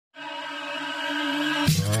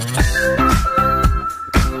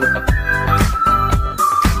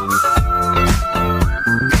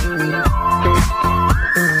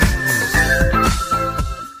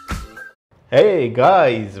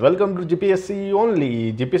Guys welcome to GPSC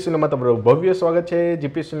only જીપીએસસીમાં તમારું ભવ્ય સ્વાગત છે।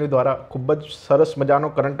 જીપીએસસી દ્વારા ખૂબ જ સરસ મજાનો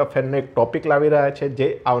કરંટ અફેરનો એક ટોપિક લાવી રહ્યા છે જે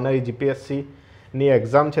આવનારી જીપીએસસીની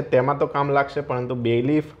એક્ઝામ છે તેમાં તો કામ લાગશે, પરંતુ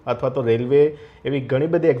બેલીફ અથવા તો રેલવે એવી ઘણી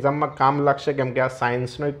બધી એક્ઝામમાં કામ લાગશે, કેમ કે આ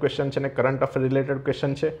સાયન્સનો એક ક્વેશ્ચન છે ને કરંટ અફેર રિલેટેડ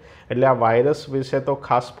ક્વેશ્ચન છે, એટલે આ વાયરસ વિશે તો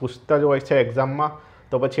ખાસ પૂછતા જ હોય છે એક્ઝામમાં,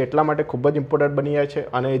 તો પછી એટલા માટે ખૂબ જ ઇમ્પોર્ટન્ટ બની જાય છે।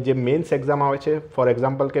 અને જે મેન્સ એક્ઝામ આવે છે, ફોર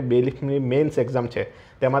એક્ઝામ્પલ કે બેલીફની મેન્સ એક્ઝામ છે,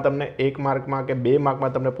 તેમાં તમને 1 માર્કમાં કે 2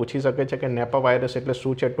 માર્કમાં તમને પૂછી શકે છે કે નેપા વાયરસ એટલે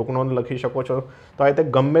શું છે, ટૂંક નોંધ લખી શકો છો। તો આ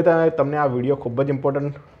રીતે ગમે ત્યાં તમને આ વિડીયો ખૂબ જ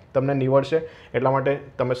ઇમ્પોર્ટન્ટ તમને નીવડશે, એટલા માટે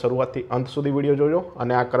તમે શરૂઆતથી અંત સુધી વિડીયો જોજો।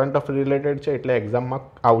 અને આ કરંટ અફેર રિલેટેડ છે એટલે એક્ઝામમાં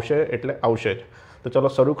આવશે એટલે આવશે જ। તો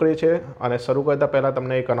ચલો શરૂ કરીએ છીએ। અને શરૂ કરતાં પહેલાં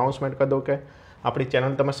તમને એક અનાઉન્સમેન્ટ કરી દઉં કે આપણી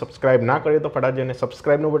ચેનલ તમે સબસ્ક્રાઇબ ના કરીએ તો ફટાફટ જઈને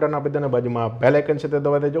સબસ્ક્રાઇબનું બટન આપી દો અને બાજુમાં બેલ આઇકન છે તે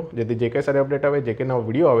દબાવી દેજો, જેથી જે કંઈ સારી અપડેટ આવે, જે કંઈ નવો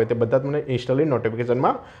વિડીયો આવે તે બધા તમને ઇન્સ્ટન્ટલી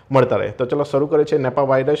નોટિફિકેશનમાં મળતા રહે। તો ચલો શરૂ કરીએ છીએ નેપા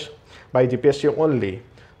વાયરસ બાય જીપીએસસી ઓનલી।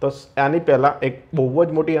 તો આની પહેલાં એક બહુ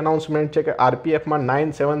જ મોટી અનાઉન્સમેન્ટ છે કે આરપીએફમાં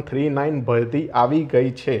 9739 ભરતી આવી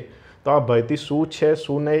ગઈ છે। તો આ ભરતી શું છે,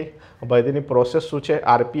 શું નહીં, ભરતીની પ્રોસેસ શું છે,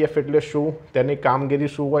 આરપીએફ એટલે શું, તેની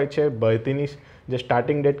કામગીરી શું હોય છે, ભરતીની જે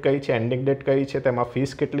સ્ટાર્ટિંગ ડેટ કઈ છે, એન્ડિંગ ડેટ કઈ છે, તેમાં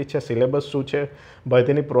ફીસ કેટલી છે, સિલેબસ શું છે,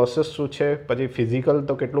 ભરતીની પ્રોસેસ શું છે, પછી ફિઝિકલ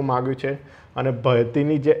તો કેટલું માગ્યું છે, અને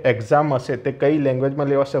ભરતીની જે એક્ઝામ હશે તે કઈ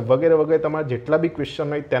લેંગ્વેજમાં લેવાશે, વગેરે વગેરે તમારા જેટલા બી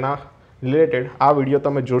ક્વેશ્ચન હોય તેના રિલેટેડ આ વિડીયો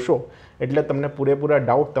તમે જોશો એટલે તમને પૂરેપૂરા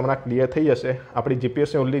ડાઉટ તમારા ક્લિયર થઈ જશે। આપણી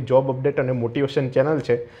જીપીએસસી ઓનલી જોબ અપડેટ અને મોટિવેશન ચેનલ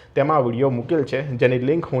છે, તેમાં આ વિડીયો મૂકેલ છે, જેની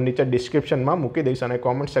લિંક હું નીચે ડિસ્ક્રિપ્શનમાં મૂકી દઈશ અને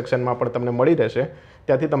કોમેન્ટ સેક્શનમાં પણ તમને મળી રહેશે,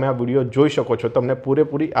 ત્યાંથી તમે આ વિડીયો જોઈ શકો છો, તમને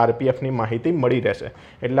પૂરેપૂરી આરપીએફની માહિતી મળી રહેશે।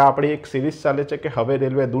 એટલે આપણી એક સિરીઝ ચાલે છે કે હવે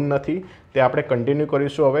રેલવે દૂર નથી, તે આપણે કન્ટિન્યુ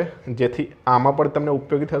કરીશું હવે, જેથી આમાં પણ તમને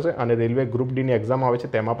ઉપયોગી થશે અને રેલવે ગ્રુપ ડીની એક્ઝામ આવે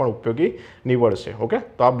છે તેમાં પણ ઉપયોગી નીવડશે। ઓકે,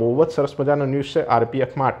 તો આ બહુ જ સરસ મજાનો ન્યૂઝ છે,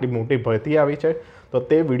 આરપીએફમાં આટલી મોટી ભરતી આવી છે, તો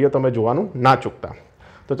તે વિડીયો તમે જોવાનું ના ચૂકતા।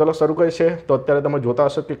 તો ચલો શરૂ કરીએ છીએ। તો અત્યારે તમે જોતા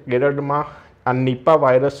હશો કે કેરળમાં આ નિપા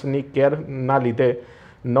વાયરસની કેરના લીધે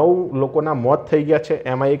 9 લોકોના મોત થઈ ગયા છે।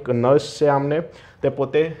 એમાં એક નર્સ છે, આમને તે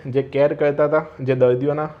પોતે જે કેર કરતા હતા જે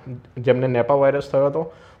દર્દીઓના જેમને નેપા વાયરસ થયો હતો,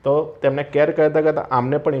 તો તેમને કેર કરતાં કરતાં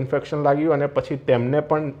આમને પણ ઇન્ફેક્શન લાગ્યું અને પછી તેમને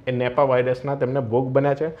પણ એ નેપા વાયરસના તેમને ભોગ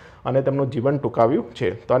બન્યા છે અને તેમનું જીવન ટૂંકાવ્યું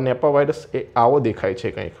છે। તો આ નેપા વાયરસ એ આવો દેખાય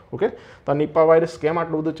છે કંઈક। ઓકે, તો આ નિપા વાયરસ કેમ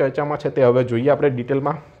આટલું બધું ચર્ચામાં છે તે હવે જોઈએ આપણે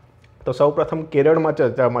ડિટેલમાં। તો સૌપ્રથમ કેરળમાં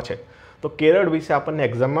ચર્ચામાં છે, તો કેરળ વિશે આપણને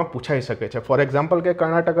એક્ઝામમાં પૂછાઈ શકે છે। ફોર એક્ઝામ્પલ કે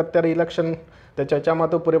કર્ણાટક અત્યારે ઇલેક્શન તે ચર્ચામાં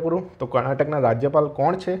તો પૂરેપૂરું, તો કર્ણાટકના રાજ્યપાલ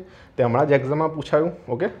કોણ છે તે હમણાં જ એક્ઝામમાં પૂછાયું।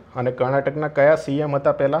 ઓકે, અને કર્ણાટકના કયા સીએમ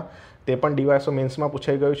હતા પહેલાં તે પણ Dy.So મેન્સમાં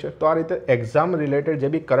પૂછાઈ ગયું છે। તો આ રીતે એક્ઝામ રિલેટેડ જે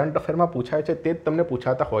બી કરંટ અફેરમાં પૂછાય છે તે જ તમને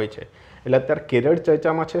પૂછાતા હોય છે, એટલે અત્યારે કેરળ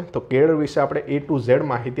ચર્ચામાં છે। તો કેરળ વિશે આપણે A to Z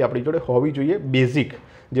માહિતી આપણી જોડે હોવી જોઈએ, બેઝિક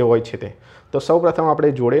જે હોય છે તે। તો સૌપ્રથમ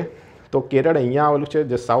આપણે જોડે તો કેરળ અહીંયા આવેલું છે,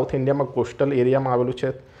 જે સાઉથ ઇન્ડિયામાં કોસ્ટલ એરિયામાં આવેલું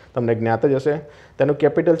છે, તમને જ્ઞાત જ હશે। તેનું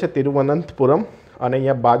કેપિટલ છે તિરુવનંતપુરમ, અને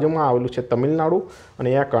અહીંયા બાજુમાં આવેલું છે તમિલનાડુ, અને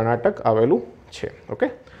અહીંયા કર્ણાટક આવેલું છે। ઓકે,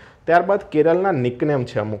 ત્યારબાદ કેરળના નિકનેમ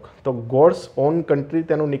છે અમુક, તો ગોડ્સ ઓન કન્ટ્રી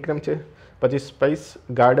તેનું નિકનેમ છે, પછી સ્પાઇસ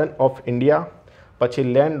ગાર્ડન ઓફ ઇન્ડિયા, પછી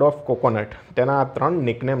લેન્ડ ઓફ કોકોનટ, તેના આ 3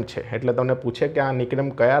 નિકનેમ છે। એટલે તમને પૂછે કે આ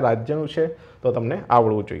નિકનેમ કયા રાજ્યનું છે તો તમને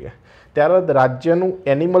આવડવું જોઈએ। ત્યારબાદ રાજ્યનું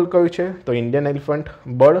એનિમલ કયું છે, તો ઇન્ડિયન એલિફન્ટ,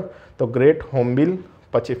 બર્ડ તો ગ્રેટ હોર્નબિલ,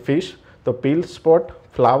 પછી ફિશ તો પીલ સ્પોટ,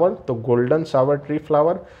 ફ્લાવર તો ગોલ્ડન સાવર ટ્રી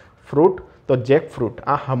ફ્લાવર, ફ્રૂટ તો જેક ફ્રૂટ,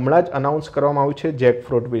 આ હમણાં જ અનાઉન્સ કરવામાં આવ્યું છે જેક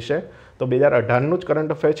ફ્રૂટ વિશે, તો 2018નું જ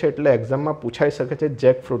કરંટ અફેર છે એટલે એક્ઝામમાં પૂછાઈ શકે છે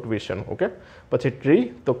જેક ફ્રૂટ વિશેનું। ઓકે, પછી ટ્રી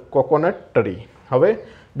તો કોકોનટ ટ્રી। હવે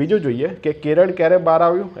બીજું જોઈએ કે કેરળ ક્યારે બહાર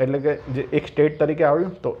આવ્યું, એટલે કે જે એક સ્ટેટ તરીકે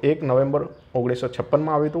આવ્યું, તો 1 નવેમ્બર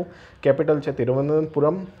 1956માં આવ્યું હતું। કેપિટલ છે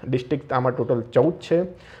તિરુવનંતપુરમ, ડિસ્ટ્રિક્ટ આમાં ટોટલ 14 છે।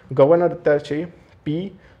 ગવર્નર અત્યારે છે P.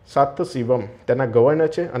 સાતશિવમ, તેના ગવર્નર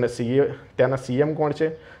છે, અને ત્યાંના સીએમ કોણ છે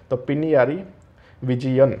તો પિનિયારી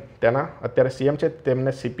વિજયન, તેના અત્યારે સીએમ છે,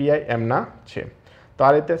 તેમને CPI એમના છે। તો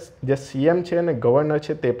આ રીતે જે સીએમ છે અને ગવર્નર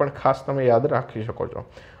છે તે પણ ખાસ તમે યાદ રાખી શકો છો।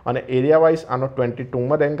 અને એરિયા વાઇઝ આનો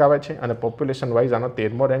 22માં રેન્ક આવે છે, અને પોપ્યુલેશન વાઇઝ આનો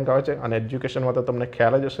 13મો રેન્ક આવે છે, અને એજ્યુકેશનમાં તો તમને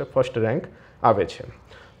ખ્યાલ જ હશે ફર્સ્ટ રેન્ક આવે છે।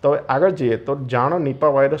 તો હવે આગળ જઈએ તો જાણો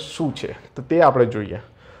નિપા વાયરસ શું છે, તો તે આપણે જોઈએ।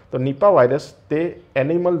 તો નિપા વાયરસ તે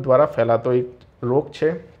એનિમલ દ્વારા ફેલાતો એક રોગ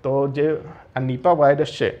છે। તો જે આ નિપા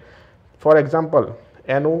વાયરસ છે, ફોર એક્ઝામ્પલ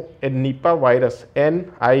એનું એ નિપા વાયરસ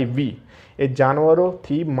NIV એ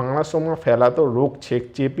જાનવરોથી માણસોમાં ફેલાતો રોગ છે, એક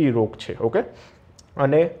ચેપી રોગ છે। ઓકે,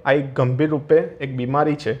 અને આ એક ગંભીર રૂપે એક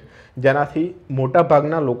બીમારી છે જેનાથી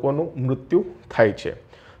મોટાભાગના લોકોનું મૃત્યુ થાય છે।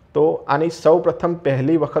 તો આની સૌપ્રથમ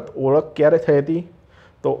પહેલી વખત ઓળખ ક્યારે થઈ હતી,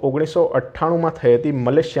 તો 1998માં થઈ હતી,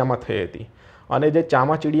 મલેશિયામાં થઈ હતી। અને જે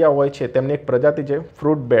ચામાચીડિયા હોય છે તેમની એક પ્રજાતિ છે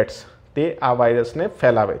ફ્રૂટ બેટ્સ, તે આ વાયરસને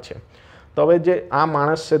ફેલાવે છે। તો હવે જે આ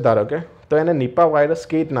માણસ છે ધારો કે, તો એને નિપા વાયરસ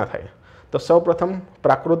કેવી રીતના થાય? તો સૌપ્રથમ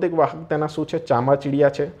પ્રાકૃતિક વાહક તેના શું છે?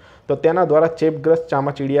 ચામાચીડિયા છે. તો તેના દ્વારા ચેપગ્રસ્ત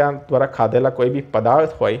ચામાચીડિયા દ્વારા ખાધેલા કોઈ બી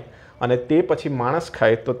પદાર્થ હોય અને તે પછી માણસ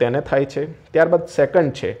ખાય તો તેને થાય છે. ત્યારબાદ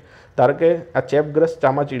સેકન્ડ છે, ધારો કે આ ચેપગ્રસ્ત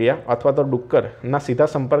ચામાચીડિયા અથવા તો ડુક્કરના સીધા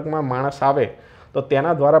સંપર્કમાં માણસ આવે તો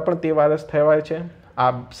તેના દ્વારા પણ તે વાયરસ થવાય છે.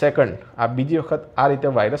 આ સેકન્ડ, આ બીજી વખત આ રીતે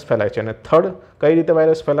વાયરસ ફેલાય છે. અને થર્ડ કઈ રીતે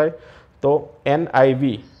વાયરસ ફેલાય? તો NIV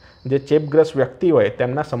જે ચેપગ્રસ્ત વ્યક્તિ હોય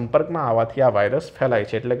તેમના સંપર્કમાં આવવાથી આ વાયરસ ફેલાય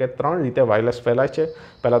છે. એટલે કે 3 રીતે વાયરસ ફેલાય છે.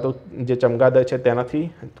 પહેલાં તો જે ચમગાદળ છે તેનાથી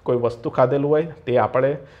કોઈ વસ્તુ ખાધેલું હોય તે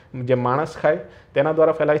આપણે જે માણસ ખાય તેના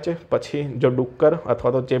દ્વારા ફેલાય છે. પછી જો ડુક્કર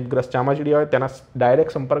અથવા તો ચેપગ્રસ્ત ચામાચીડિયા હોય તેના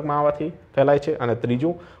ડાયરેક્ટ સંપર્કમાં આવવાથી ફેલાય છે. અને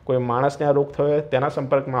ત્રીજું કોઈ માણસને આ રોગ થયો હોય તેના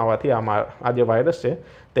સંપર્કમાં આવવાથી આ જે વાયરસ છે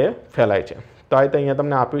તે ફેલાય છે. તો આ રીતે અહીંયા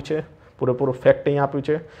તમને આપ્યું છે, પૂરેપૂરું ફેક્ટ અહીંયા આપ્યું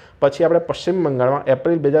છે. પછી આપણે પશ્ચિમ બંગાળમાં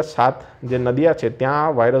એપ્રિલ 2007 જે નદિયા છે ત્યાં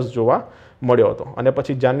આ વાયરસ જોવા મળ્યો હતો. અને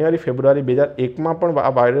પછી જાન્યુઆરી ફેબ્રુઆરી 2001માં પણ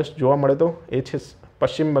આ વાયરસ જોવા મળ્યો હતો. એ છે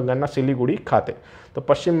પશ્ચિમ બંગાળના સિલિગુડી ખાતે. તો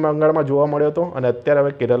પશ્ચિમ બંગાળમાં જોવા મળ્યો હતો અને અત્યારે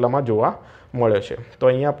હવે કેરળમાં જોવા મળ્યો છે.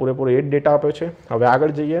 તો અહીંયા પૂરેપૂરો એ જ ડેટા આપ્યો છે. હવે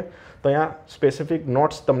આગળ જઈએ તો અહીંયા સ્પેસિફિક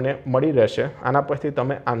નોટ્સ તમને મળી રહેશે. આના પરથી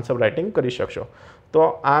તમે આન્સર રાઇટિંગ કરી શકશો. તો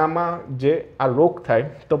આમાં જે આ રોગ થાય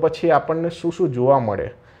તો પછી આપણને શું શું જોવા મળે?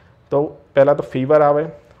 તો પહેલાં તો ફીવર આવે,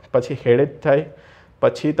 પછી હેડેક થાય,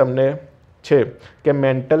 પછી તમને છે કે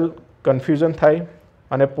મેન્ટલ કન્ફ્યુઝન થાય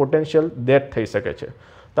અને પોટેન્શિયલ ડેથ થઈ શકે છે.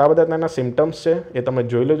 તો આ બધા તેના સિમ્ટમ્સ છે, એ તમે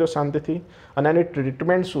જોઈ લેજો શાંતિથી. અને આની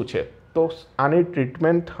ટ્રીટમેન્ટ શું છે? તો આની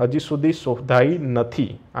ટ્રીટમેન્ટ હજી સુધી શોધાઈ નથી.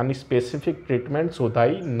 આની સ્પેસિફિક ટ્રીટમેન્ટ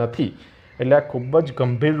શોધાઈ નથી. એટલે આ ખૂબ જ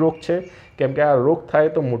ગંભીર રોગ છે, કેમ કે આ રોગ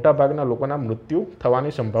થાય તો મોટાભાગના લોકોના મૃત્યુ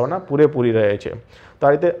થવાની સંભાવના પૂરેપૂરી રહે છે. તો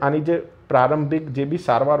આ રીતે આની જે પ્રારંભિક જે બી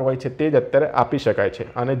સારવાર હોય છે તે જ અત્યારે આપી શકાય છે.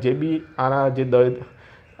 અને જે બી આના જે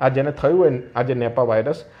આ જેને થયું હોય આ જે નેપા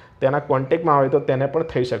વાયરસ તેના કોન્ટેક્ટમાં આવે તો તેને પણ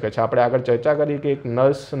થઈ શકે છે. આપણે આગળ ચર્ચા કરી કે એક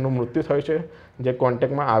નર્સનું મૃત્યુ થયું છે જે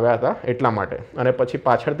કોન્ટેક્ટમાં આવ્યા હતા એટલા માટે, અને પછી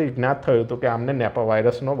પાછળથી જ્ઞાત થયું હતું કે આમને નેપા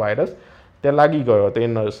વાયરસનો વાયરસ તે લાગી ગયો હતો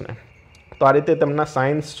એ નર્સને. તો આ રીતે તેમના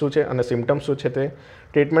સાઇન્સ શું છે અને સિમ્ટમ્સ શું છે તે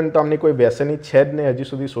ટ્રીટમેન્ટ તો આમની કોઈ વેસની છે જ નહીં, હજી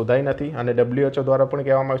સુધી શોધાઈ નથી. અને WHO દ્વારા પણ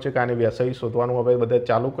કહેવામાં આવ્યું છે કે આની વેસઈ શોધવાનું હવે બધા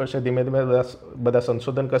ચાલુ કરશે, ધીમે ધીમે બધા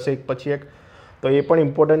સંશોધન કરશે એક પછી એક. તો એ પણ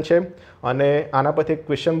ઇમ્પોર્ટન્ટ છે. અને આના પરથી એક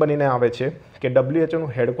ક્વેશ્ચન બનીને આવે છે કે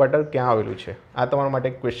WHOનું હેડક્વાર્ટર ક્યાં આવેલું છે? આ તમારા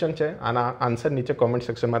માટે એક ક્વેશ્ચન છે. આના આન્સર નીચે કોમેન્ટ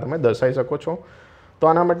સેક્શનમાં તમે દર્શાવી શકો છો.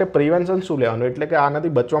 તો આના માટે પ્રિવેન્શન શું લેવાનું, એટલે કે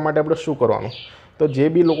આનાથી બચવા માટે આપણે શું કરવાનું? તો જે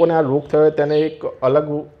બી લોકોને આ રોગ થયો હોય તેને એક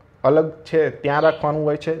અલગ છે ત્યાં રાખવાનું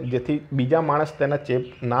હોય છે, જેથી બીજા માણસ તેના ચેપ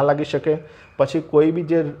ના લાગી શકે. પછી કોઈ બી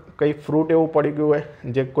જે કંઈ ફ્રૂટ એવું પડી ગયું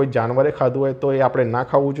હોય જે કોઈ જાનવરે ખાધું હોય તો એ આપણે ના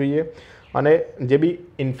ખાવું જોઈએ. અને જે બી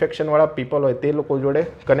ઇન્ફેક્શનવાળા પીપલ હોય તે લોકો જોડે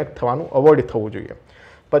કનેક્ટ થવાનું અવોઇડ થવું જોઈએ.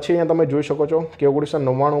 પછી અહીંયા તમે જોઈ શકો છો કે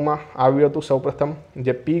 1999માં આવ્યું હતું સૌપ્રથમ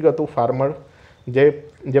જે પીગ હતું ફાર્મર,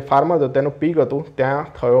 જે ફાર્મર હતો તેનું પીગ હતું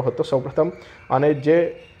ત્યાં થયો હતો સૌપ્રથમ. અને જે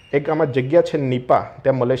એક આમાં જગ્યા છે નિપા,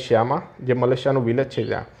 ત્યાં મલેશિયામાં, જે મલેશિયાનું વિલેજ છે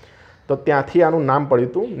ત્યાં, તો ત્યાંથી આનું નામ પડ્યું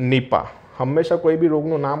હતું નિપા. હંમેશા કોઈ બી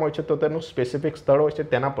રોગનું નામ હોય છે તો તેનું સ્પેસિફિક સ્થળ હોય છે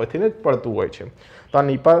તેના પરથી જ પડતું હોય છે. તો આ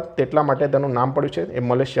નિપા તેટલા માટે તેનું નામ પડ્યું છે, એ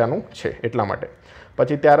મલેશિયાનું છે એટલા માટે.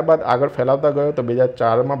 પછી ત્યારબાદ આગળ ફેલાવતા ગયો તો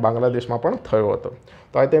 2004માં બાંગ્લાદેશમાં પણ થયો હતો.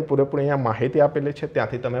 તો આ તે પૂરેપૂરી અહીંયા માહિતી આપેલી છે,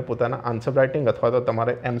 ત્યાંથી તમે પોતાના આન્સર રાઇટિંગ અથવા તો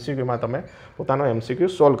તમારે MCQમાં તમે પોતાનો MCQ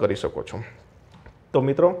સોલ્વ કરી શકો છો. તો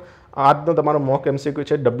મિત્રો આજનો તમારો મોક MCQ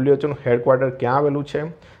છે WHOનું હેડક્વાર્ટર ક્યાં આવેલું છે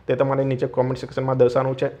તે તમારે નીચે કોમેન્ટ સેક્શનમાં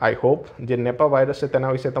દર્શાવવાનું છે. આઈ હોપ જે નેપા વાયરસ છે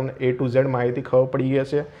તેના વિશે તમને A to Z માહિતી ખબર પડી ગઈ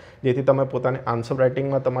હશે, જેથી તમે પોતાની આન્સર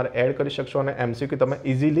રાઇટિંગમાં તમારે એડ કરી શકશો અને MCQ તમે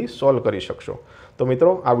ઇઝીલી સોલ્વ કરી શકશો. તો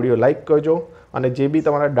મિત્રો આ વિડીયો લાઇક કરજો અને જે બી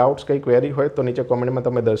તમારા ડાઉટ્સ કંઈ ક્વેરી હોય તો નીચે કોમેન્ટમાં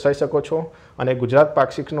તમે દર્શાવી શકો છો. અને ગુજરાત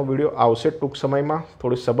પાક્ષિકનો વિડીયો આવશે ટૂંક સમયમાં,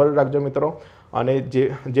 થોડું સબર રાખજો મિત્રો. અને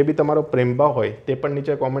જે બી તમારો પ્રેમભાવ હોય તે પણ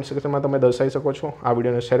નીચે કોમેન્ટ સેક્શનમાં તમે દર્શાવી શકો છો. આ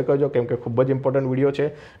વિડીયોને શેર કરજો, કેમ કે ખૂબ જ ઇમ્પોર્ટન્ટ વિડીયો છે.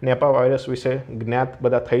 નેપા વાયરસ વિશે જ્ઞાત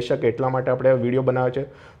બધા થઈ શકે એટલા માટે આપણે વિડીયો બનાવ્યો છે.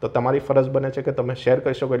 તો તમારી ફરજ બને છે કે તમે શેર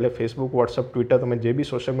કરી શકો, એટલે ફેસબુક, વોટ્સઅપ, ટ્વિટર, તમે જે બી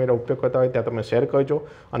સોશિયલ મીડિયા ઉપયોગ કરતા હોય ત્યાં તમે શેર કરજો.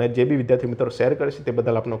 અને જે બી વિદ્યાર્થી મિત્રો શેર કરશે તે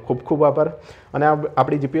બદલ આપનો ખૂબ ખૂબ આભાર. અને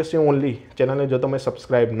આપણી GPSC ઓનલી ચેનલને જો તમે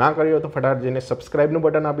સબસ્ક્રાઇબ ના કરી હોય તો ફટાફટ જઈને સબસ્ક્રાઇબનું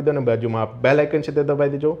બટન આપી દો અને બાજુમાં બેલ આઇકન છે તે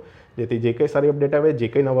દબાવી દેજો, જેથી જે કંઈ સારી અપડેટ આવે, જે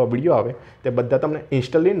કંઈ નવા વિડીયો આવે તે બધા તમને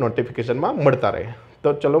ઇન્સ્ટન્ટલી નોટિફિકેશનમાં મળતા રહે.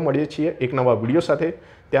 તો ચલો મળીએ છીએ એક નવા વિડીયો સાથે.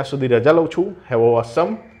 ત્યાં સુધી રજા લઉં છું. Have a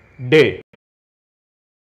Osam day.